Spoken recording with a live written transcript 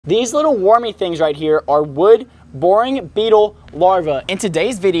These little wormy things right here are wood boring beetle larvae. In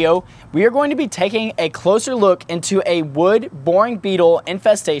today's video, we are going to be taking a closer look into a wood boring beetle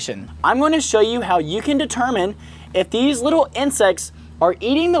infestation. I'm going to show you how you can determine if these little insects are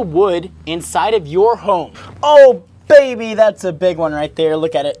eating the wood inside of your home. Oh baby, that's a big one right there.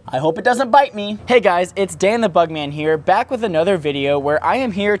 Look at it. I hope it doesn't bite me. Hey guys, it's Dan the Bugman here, back with another video where I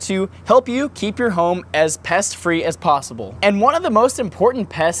am here to help you keep your home as pest-free as possible. And one of the most important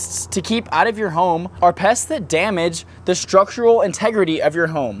pests to keep out of your home are pests that damage the structural integrity of your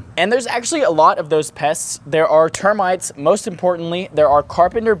home. And there's actually a lot of those pests. There are termites, most importantly, there are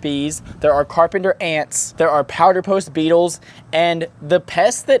carpenter bees, there are carpenter ants, there are powder post beetles, and the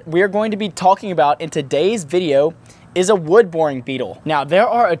pest that we're going to be talking about in today's video is a wood boring beetle. Now, there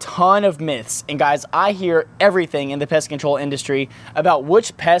are a ton of myths, and guys, I hear everything in the pest control industry about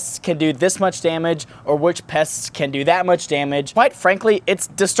which pests can do this much damage or which pests can do that much damage. Quite frankly, it's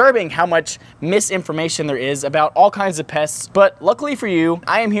disturbing how much misinformation there is about all kinds of pests, but luckily for you,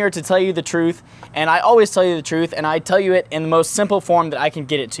 I am here to tell you the truth, and I always tell you the truth, and I tell you it in the most simple form that I can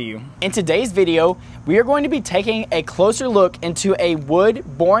get it to you. In today's video, we are going to be taking a closer look into a wood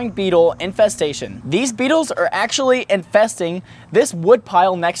boring beetle infestation. These beetles are actually infesting this wood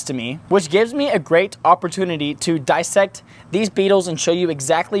pile next to me, which gives me a great opportunity to dissect these beetles and show you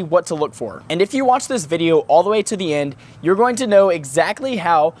exactly what to look for. And if you watch this video all the way to the end, you're going to know exactly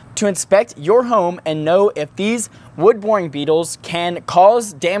how to inspect your home and know if these wood boring beetles can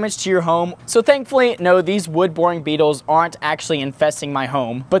cause damage to your home. So thankfully, no, these wood boring beetles aren't actually infesting my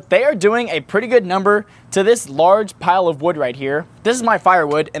home, but they are doing a pretty good number to this large pile of wood right here. This is my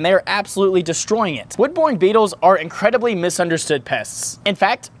firewood, and they are absolutely destroying it. Wood boring beetles are incredibly misunderstood pests. In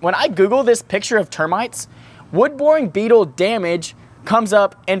fact, when I Google this picture of termites, wood boring beetle damage comes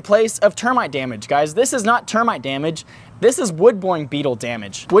up in place of termite damage. Guys, this is not termite damage. This is wood boring beetle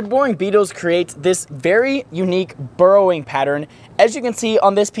damage. Wood boring beetles create this very unique burrowing pattern. As you can see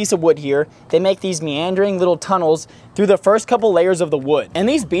on this piece of wood here, they make these meandering little tunnels through the first couple layers of the wood. And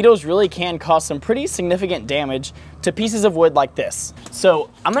these beetles really can cause some pretty significant damage to pieces of wood like this. So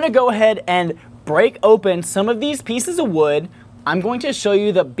I'm gonna go ahead and break open some of these pieces of wood. I'm going to show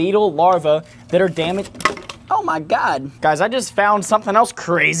you the beetle larvae that are damaged. Oh my God. Guys, I just found something else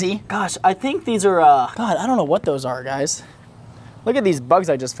crazy. Gosh, I think these are, God, I don't know what those are, guys. Look at these bugs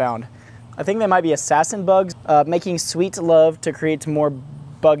I just found. I think they might be assassin bugs, making sweet love to create more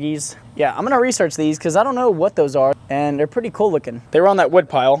buggies. Yeah, I'm gonna research these because I don't know what those are, and they're pretty cool looking. They were on that wood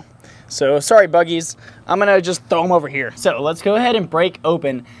pile, so sorry buggies. I'm gonna just throw them over here. So let's go ahead and break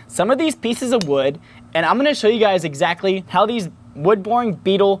open some of these pieces of wood, and I'm gonna show you guys exactly how these wood boring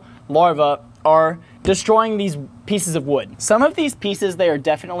beetle larvae are destroying these pieces of wood. Some of these pieces, they are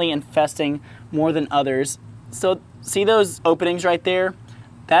definitely infesting more than others. So see those openings right there?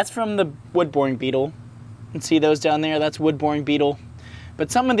 That's from the wood boring beetle. And see those down there? That's wood boring beetle.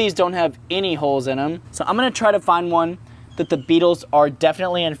 But some of these don't have any holes in them. So I'm gonna try to find one that the beetles are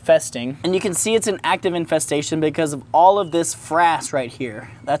definitely infesting. And you can see it's an active infestation because of all of this frass right here.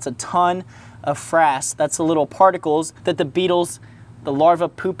 That's a ton of frass. That's the little particles that the beetles, the larvae,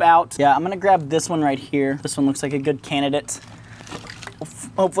 poop out. Yeah, I'm gonna grab this one right here. This one looks like a good candidate.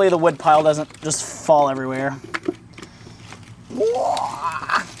 Hopefully the wood pile doesn't just fall everywhere.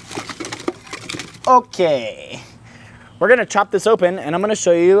 Okay, we're gonna chop this open and I'm gonna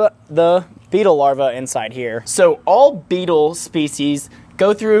show you the beetle larvae inside here. So all beetle species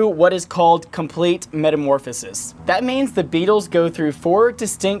go through what is called complete metamorphosis. That means the beetles go through 4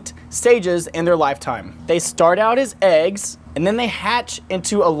 distinct stages in their lifetime. They start out as eggs, and then they hatch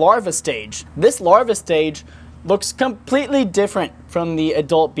into a larva stage. This larva stage looks completely different from the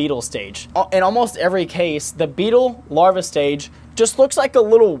adult beetle stage. In almost every case, the beetle larva stage just looks like a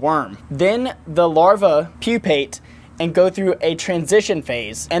little worm. Then the larvae pupate and go through a transition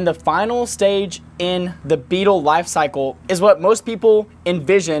phase. And the final stage in the beetle life cycle is what most people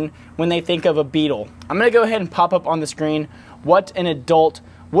envision when they think of a beetle. I'm gonna go ahead and pop up on the screen what an adult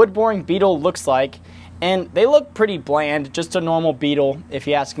wood boring beetle looks like. And they look pretty bland, just a normal beetle, if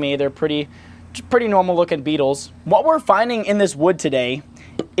you ask me. They're pretty normal looking beetles. What we're finding in this wood today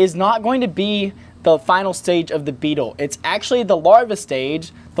is not going to be the final stage of the beetle. It's actually the larva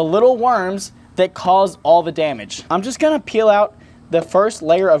stage, the little worms that cause all the damage. I'm just gonna peel out the first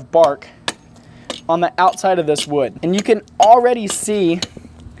layer of bark on the outside of this wood. And you can already see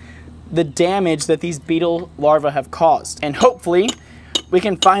the damage that these beetle larvae have caused. And hopefully we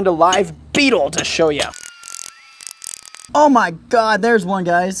can find a live beetle to show you. Oh my God, there's one,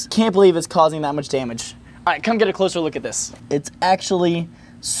 guys. Can't believe it's causing that much damage. All right, come get a closer look at this. It's actually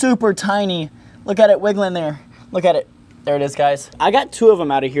super tiny. Look at it wiggling there. Look at it. There it is, guys. I got 2 of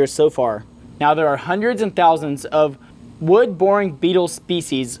them out of here so far. Now, there are hundreds and thousands of wood boring beetle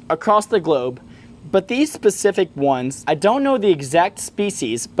species across the globe, but these specific ones, I don't know the exact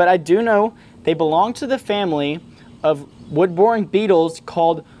species, but I do know they belong to the family of wood boring beetles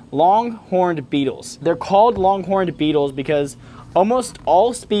called longhorned beetles. They're called longhorned beetles because almost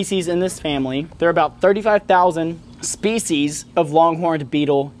all species in this family, there are about 35,000 species of longhorned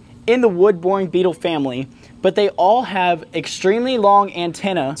beetle in the wood boring beetle family, but they all have extremely long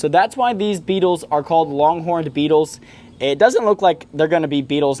antennae, so that's why these beetles are called longhorned beetles. It doesn't look like they're going to be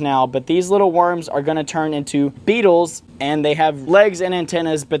beetles now, but these little worms are going to turn into beetles, and they have legs and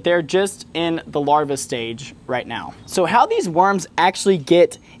antennas, but they're just in the larva stage right now. So how these worms actually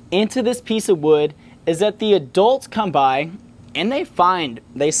get into this piece of wood is that the adults come by and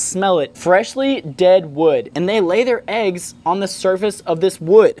they smell it, freshly dead wood, and they lay their eggs on the surface of this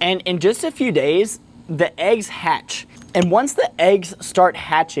wood. And in just a few days, the eggs hatch. And once the eggs start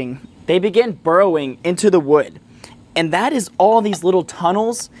hatching, they begin burrowing into the wood. And that is all these little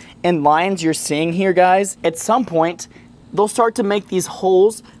tunnels and lines you're seeing here, guys. At some point, they'll start to make these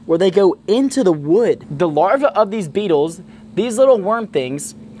holes where they go into the wood. The larvae of these beetles, these little worm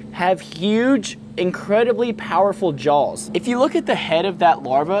things, have huge, incredibly powerful jaws. If you look at the head of that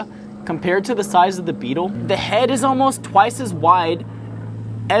larva compared to the size of the beetle, the head is almost twice as wide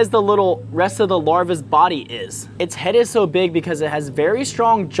as the little rest of the larva's body is. Its head is so big because it has very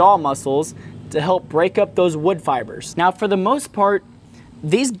strong jaw muscles to help break up those wood fibers. Now, for the most part,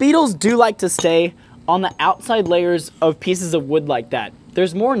 these beetles do like to stay on the outside layers of pieces of wood like that.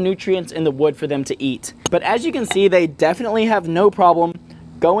 There's more nutrients in the wood for them to eat. But as you can see, they definitely have no problem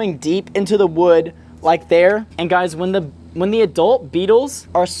going deep into the wood like there. And guys, when the adult beetles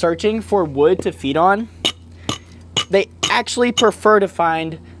are searching for wood to feed on, they actually prefer to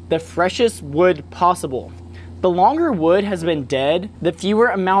find the freshest wood possible. The longer wood has been dead, the fewer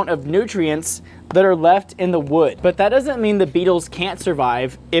amount of nutrients that are left in the wood. But that doesn't mean the beetles can't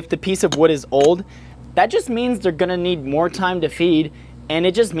survive if the piece of wood is old. That just means they're gonna need more time to feed, and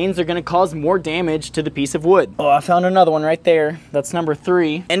it just means they're gonna cause more damage to the piece of wood. Oh, I found another one right there. That's number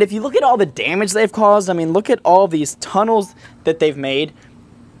 3. And if you look at all the damage they've caused, I mean, look at all these tunnels that they've made.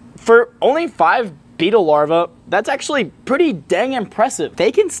 For only 5 beetle larvae, that's actually pretty dang impressive.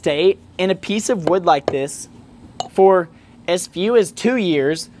 They can stay in a piece of wood like this for as few as 2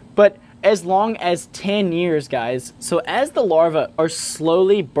 years, but as long as 10 years, guys. So as the larvae are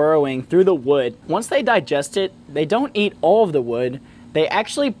slowly burrowing through the wood, once they digest it, they don't eat all of the wood. They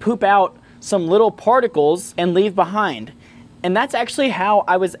actually poop out some little particles and leave behind. And that's actually how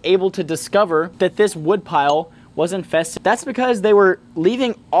I was able to discover that this wood pile was infested. That's because they were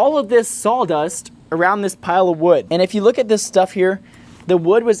leaving all of this sawdust around this pile of wood. And if you look at this stuff here, the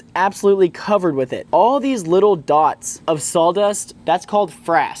wood was absolutely covered with it. All these little dots of sawdust, that's called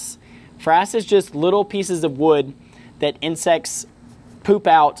frass. Frass is just little pieces of wood that insects poop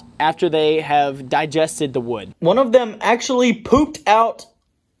out after they have digested the wood. One of them actually pooped out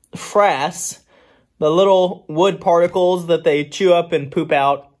frass, the little wood particles that they chew up and poop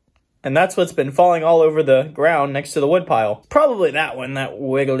out, and that's what's been falling all over the ground next to the wood pile. Probably that one, that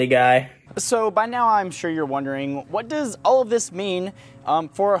wiggly guy. So by now I'm sure you're wondering, what does all of this mean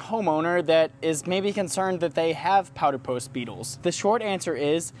for a homeowner that is maybe concerned that they have powder post beetles? The short answer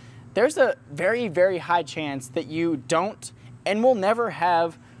is there's a very, very high chance that you don't and will never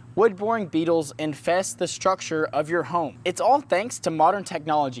have wood boring beetles infest the structure of your home. It's all thanks to modern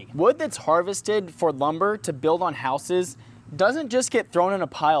technology. Wood that's harvested for lumber to build on houses doesn't just get thrown in a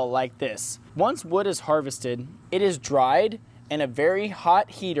pile like this. Once wood is harvested, it is dried in a very hot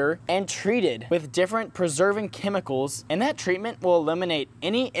heater and treated with different preserving chemicals, and that treatment will eliminate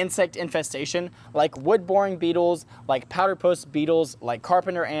any insect infestation like wood boring beetles, like powder post beetles, like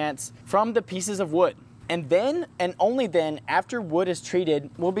carpenter ants from the pieces of wood. And then, and only then, after wood is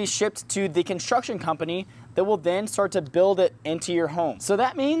treated, will be shipped to the construction company that will then start to build it into your home. So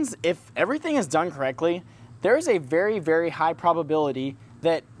that means if everything is done correctly, there is a very, very high probability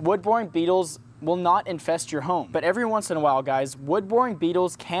that wood boring beetles will not infest your home. But every once in a while, guys, wood boring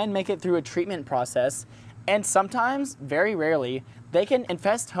beetles can make it through a treatment process, and sometimes, very rarely, they can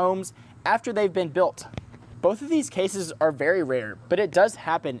infest homes after they've been built. Both of these cases are very rare, but it does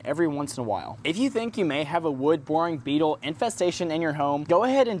happen every once in a while. If you think you may have a wood boring beetle infestation in your home, go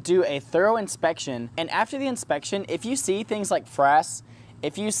ahead and do a thorough inspection. And after the inspection, if you see things like frass,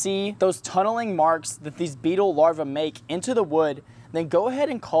 if you see those tunneling marks that these beetle larvae make into the wood, then go ahead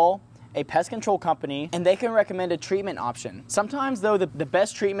and call a pest control company and they can recommend a treatment option. Sometimes though, the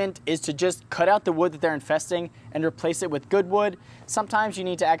best treatment is to just cut out the wood that they're infesting and replace it with good wood. Sometimes you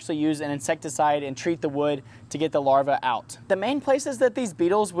need to actually use an insecticide and treat the wood to get the larvae out. The main places that these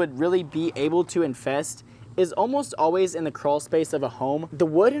beetles would really be able to infest is almost always in the crawl space of a home. The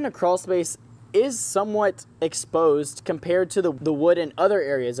wood in a crawl space is somewhat exposed compared to the wood in other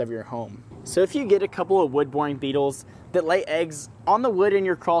areas of your home. So if you get a couple of wood-boring beetles that lay eggs on the wood in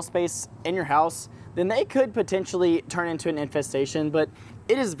your crawl space in your house, then they could potentially turn into an infestation, but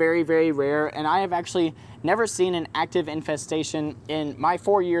it is very, very rare, and I have actually never seen an active infestation in my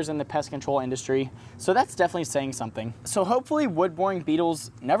 4 years in the pest control industry, so that's definitely saying something. So hopefully wood-boring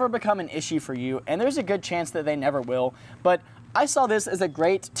beetles never become an issue for you, and there's a good chance that they never will, but I saw this as a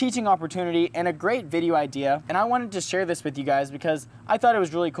great teaching opportunity and a great video idea, and I wanted to share this with you guys because I thought it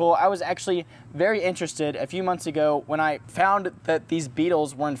was really cool. I was actually very interested a few months ago when I found that these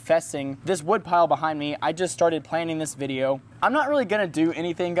beetles were infesting this wood pile behind me. I just started planning this video. I'm not really gonna do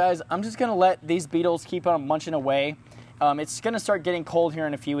anything, guys. I'm just gonna let these beetles keep on munching away. It's gonna start getting cold here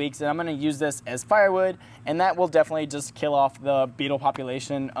in a few weeks, and I'm gonna use this as firewood, and that will definitely just kill off the beetle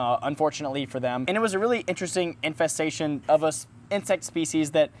population, unfortunately for them. And it was a really interesting infestation of a insect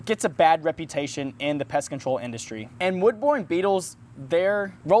species that gets a bad reputation in the pest control industry. And wood-boring beetles,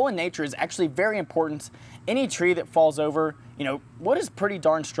 their role in nature is actually very important. Any tree that falls over, you know, wood is pretty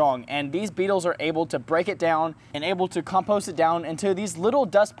darn strong, and these beetles are able to break it down and able to compost it down into these little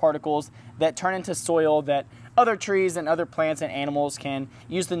dust particles that turn into soil that other trees and other plants and animals can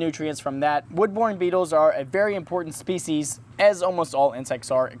use the nutrients from that. Wood-boring beetles are a very important species, as almost all insects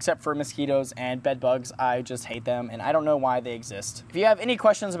are, except for mosquitoes and bed bugs. I just hate them, and I don't know why they exist. If you have any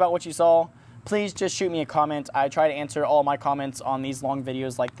questions about what you saw, please just shoot me a comment. I try to answer all my comments on these long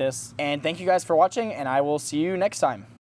videos like this. And thank you guys for watching, and I will see you next time.